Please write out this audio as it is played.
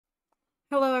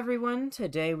Hello everyone,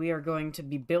 today we are going to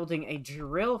be building a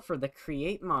drill for the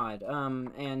Create mod,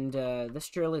 this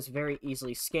drill is very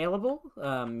easily scalable.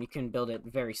 You can build it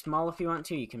very small if you want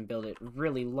to, you can build it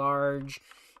really large,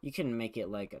 you can make it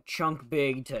like a chunk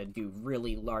big to do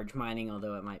really large mining,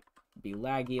 although it might be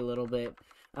laggy a little bit.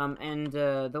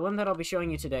 The one that I'll be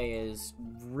showing you today is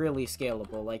really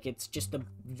scalable, like it's just a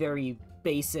very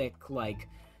basic, like,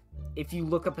 if you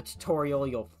look up a tutorial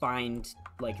you'll find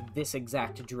like this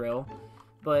exact drill.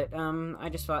 But, I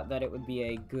just thought that it would be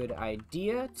a good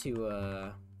idea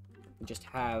to, just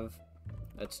have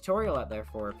a tutorial out there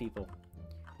for people,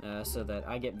 so that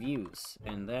I get views,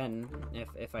 and then,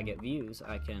 if I get views,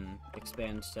 I can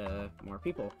expand to more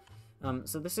people.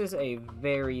 So this is a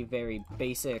very, very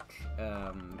basic,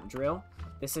 drill.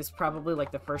 This is probably,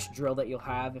 like, the first drill that you'll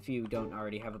have if you don't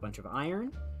already have a bunch of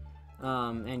iron,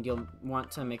 and you'll want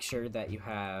to make sure that you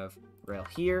have rail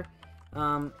here,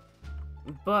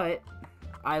 but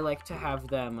I like to have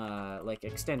them, like,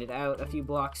 extended out a few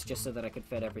blocks just so that I could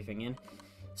fit everything in.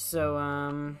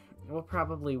 So, we'll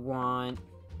probably want,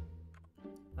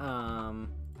 a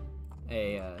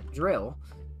drill.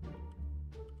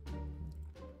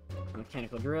 A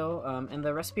mechanical drill. And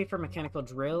the recipe for mechanical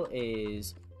drill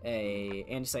is a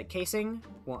andesite casing,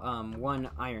 1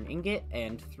 iron ingot,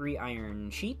 and 3 iron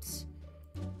sheets.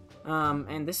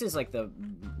 And this is, like,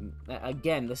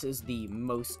 again, this is the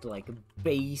most, like,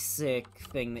 basic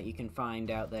thing that you can find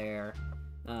out there.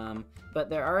 But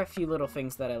there are a few little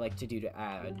things that I like to do to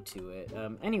add to it.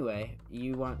 Anyway,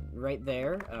 you want, right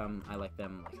there, I like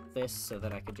them like this so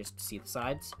that I could just see the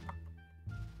sides.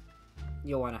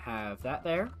 You'll want to have that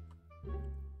there.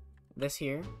 This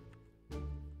here.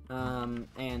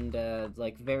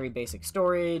 Like, very basic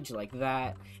storage, like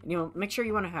that. And, you know, make sure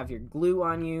you want to have your glue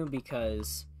on you,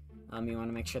 because you want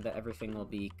to make sure that everything will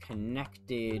be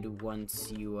connected once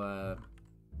you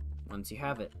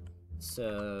have it.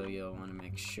 So you'll want to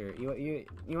make sure you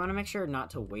want to make sure not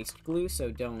to waste glue.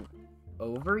 So don't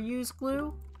overuse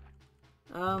glue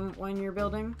when you're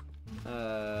building.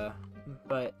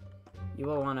 But you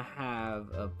will want to have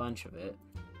a bunch of it.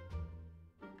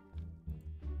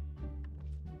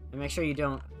 And make sure you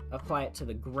don't apply it to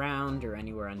the ground or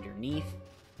anywhere underneath,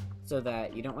 so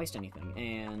that you don't waste anything.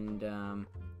 And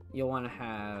you'll want to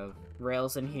have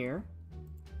rails in here.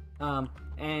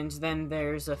 And then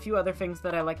there's a few other things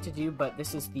that I like to do, but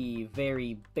this is the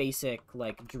very basic,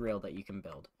 like, drill that you can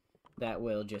build that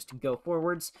will just go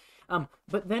forwards.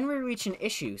 But then we reach an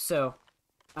issue, so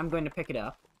I'm going to pick it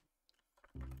up.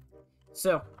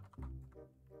 So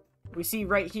we see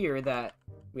right here that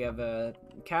we have a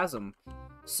chasm.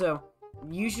 So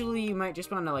usually you might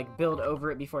just want to, like, build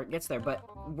over it before it gets there, but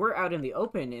we're out in the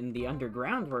open, in the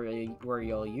underground, where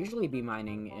you'll usually be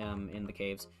mining in the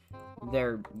caves.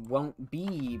 There won't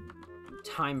be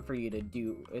time for you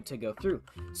to go through.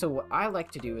 So what I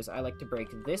like to do is I like to break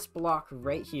this block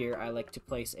right here. I like to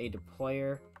place a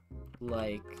deployer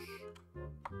like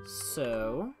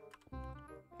so.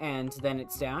 And then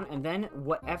it's down, and then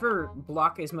whatever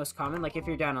block is most common, like if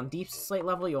you're down on deep slate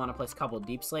level, you want to place cobbled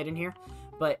deep slate in here.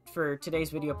 But for today's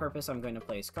video purpose, I'm going to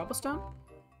place cobblestone.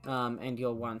 And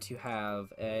you'll want to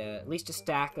have at least a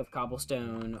stack of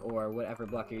cobblestone or whatever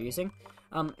block you're using.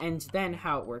 And then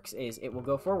how it works is it will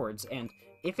go forwards, and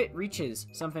if it reaches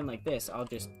something like this, I'll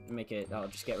just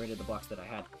get rid of the blocks that I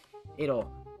had. It'll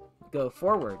go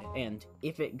forward, and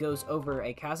if it goes over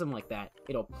a chasm like that,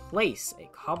 it'll place a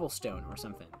cobblestone or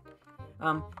something.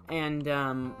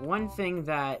 One thing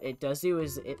that it does do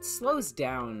is it slows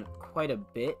down quite a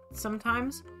bit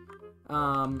sometimes,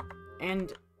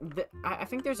 I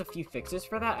think there's a few fixes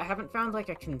for that. I haven't found, like,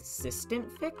 a consistent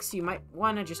fix. You might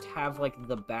want to just have, like,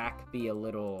 the back be a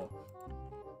little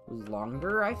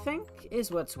longer, I think, is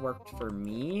what's worked for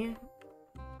me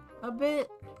a bit.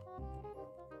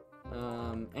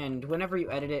 And whenever you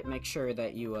edit it, make sure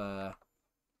that you,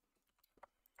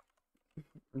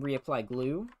 reapply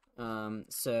glue.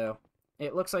 So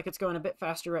it looks like it's going a bit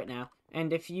faster right now.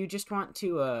 And if you just want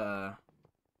to,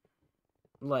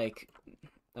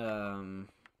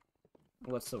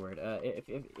 what's the word?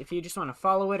 If you just want to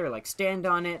follow it or, like, stand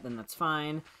on it, then that's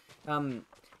fine.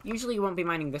 Usually you won't be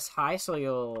mining this high,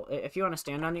 so if you want to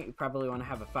stand on it, you probably want to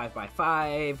have a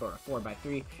 5x5 or a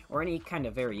 4x3 or any kind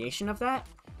of variation of that.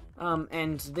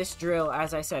 And this drill,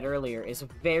 as I said earlier, is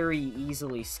very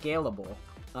easily scalable.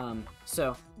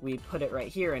 So we put it right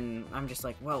here, and I'm just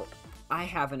like, well, I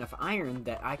have enough iron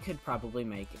that I could probably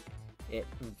make it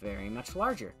very much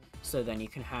larger. So then you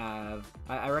can have,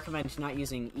 I recommend not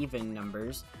using even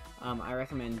numbers. I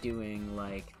recommend doing,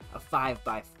 like, a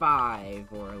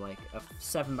 5x5 or, like, a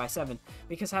 7x7,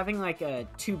 because having, like, a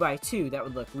 2x2, that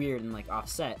would look weird and, like,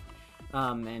 offset.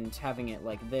 and having it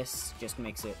like this just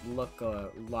makes it look a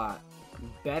lot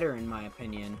better in my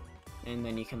opinion. And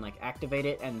then you can like activate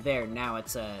it, and there, now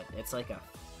it's like a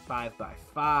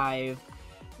 5x5,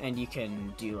 and you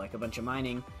can do like a bunch of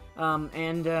mining.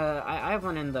 I have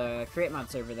one in the Create Mod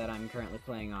server that I'm currently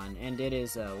playing on, and it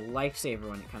is a lifesaver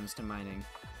when it comes to mining.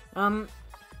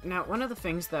 Now, one of the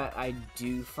things that I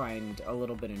do find a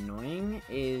little bit annoying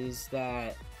is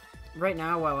that right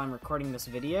now, while I'm recording this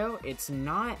video, it's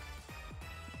not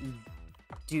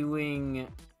doing...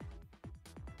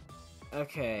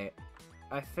 Okay,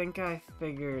 I think I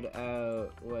figured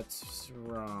out what's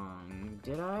wrong.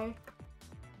 Did I?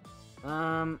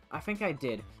 I think I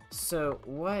did. So,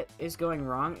 what is going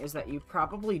wrong is that you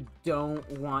probably don't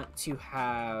want to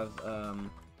have,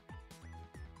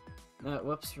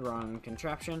 whoops, wrong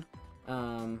contraption.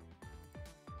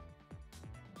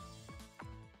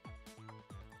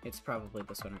 It's probably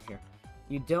this one right here.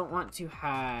 You don't want to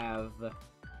have,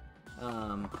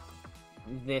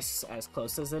 this as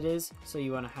close as it is, so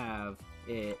you want to have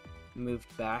it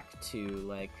moved back to,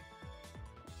 like,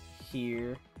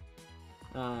 here,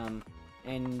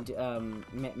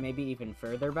 maybe even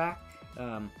further back,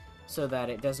 so that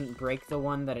it doesn't break the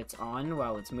one that it's on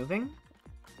while it's moving,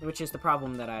 which is the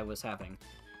problem that I was having.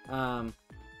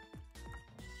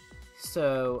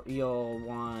 So you'll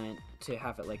want to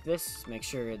have it like this, make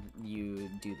sure you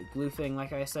do the glue thing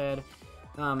like I said,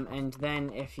 and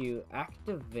then if you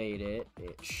activate it,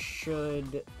 it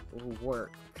should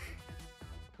work.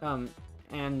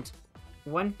 And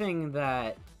one thing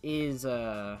that is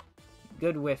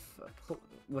good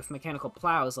with mechanical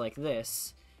plows like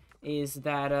this is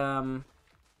that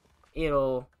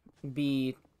it'll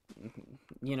be,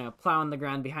 you know, plowing the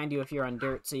ground behind you if you're on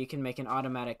dirt, so you can make an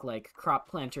automatic like crop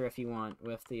planter if you want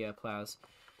with the plows.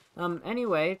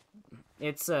 Anyway,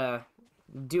 it's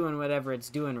doing whatever it's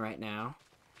doing right now.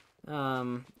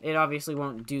 It obviously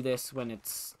won't do this when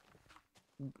it's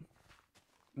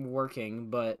working,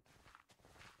 but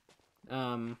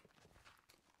I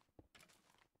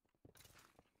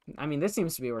mean, this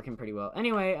seems to be working pretty well.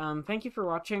 Anyway, thank you for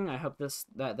watching. I hope this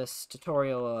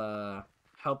tutorial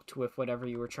helped with whatever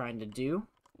you were trying to do.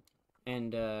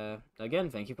 And again,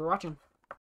 thank you for watching.